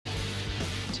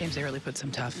James, they really put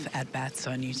some tough at-bats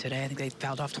on you today. I think they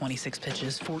fouled off 26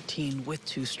 pitches, 14 with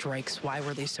 2 strikes. Why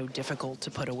were they so difficult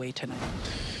to put away tonight?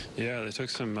 Yeah, they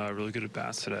took some really good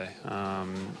at-bats today. I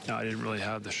didn't really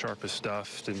have the sharpest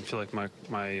stuff. Didn't feel like my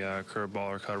curveball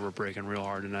or cutter were breaking real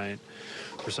hard tonight.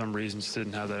 For some reason, just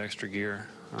didn't have that extra gear.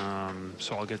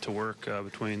 So I'll get to work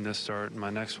between this start and my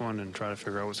next one and try to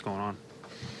figure out what's going on.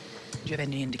 Do you have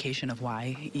any indication of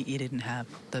why you didn't have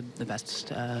the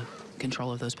best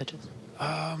control of those pitches?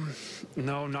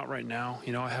 No, not right now.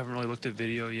 You know, I haven't really looked at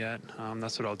video yet.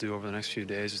 That's what I'll do over the next few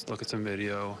days, just look at some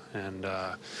video and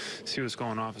see what's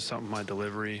going on, if it's something with my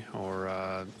delivery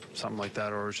or something like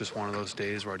that, or it's just one of those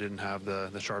days where I didn't have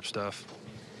the sharp stuff.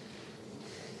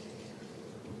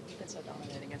 You've been so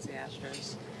dominant against the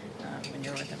Astros when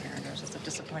you're with the Mariners. Is it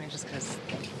disappointing just because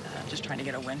just trying to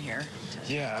get a win here?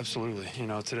 Yeah, absolutely. You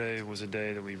know, today was a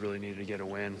day that we really needed to get a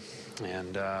win,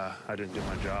 and I didn't do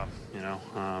my job, you know.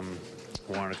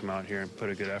 I wanted to come out here and put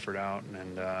a good effort out,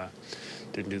 and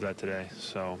didn't do that today.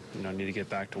 So, you know, need to get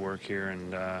back to work here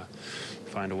and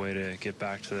find a way to get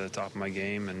back to the top of my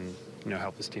game and, you know,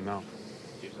 help this team out.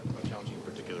 How challenging in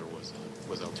particular was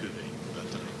Altuve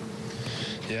that tonight?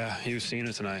 Yeah, he was seeing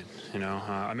it tonight. You know,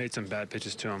 I made some bad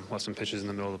pitches to him, left some pitches in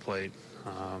the middle of the plate.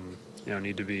 You know,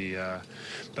 need to be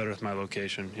better with my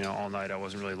location. You know, all night I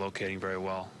wasn't really locating very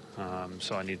well,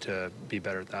 so I need to be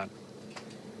better at that.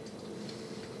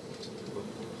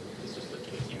 It's just the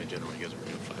team in general. You guys are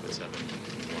 5-7.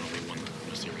 You only won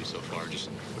the series so far. Just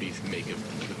what do you make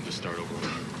of the start over the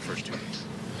first 2 games?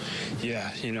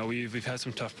 Yeah, you know, we've had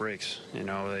some tough breaks. You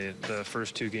know, the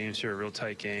first 2 games here are real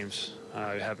tight games.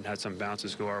 We haven't had some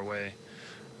bounces go our way.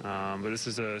 But this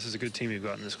is a good team we've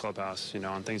got in this clubhouse, you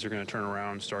know, and things are going to turn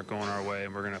around, start going our way,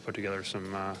 and we're going to put together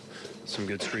some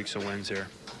good streaks of wins here.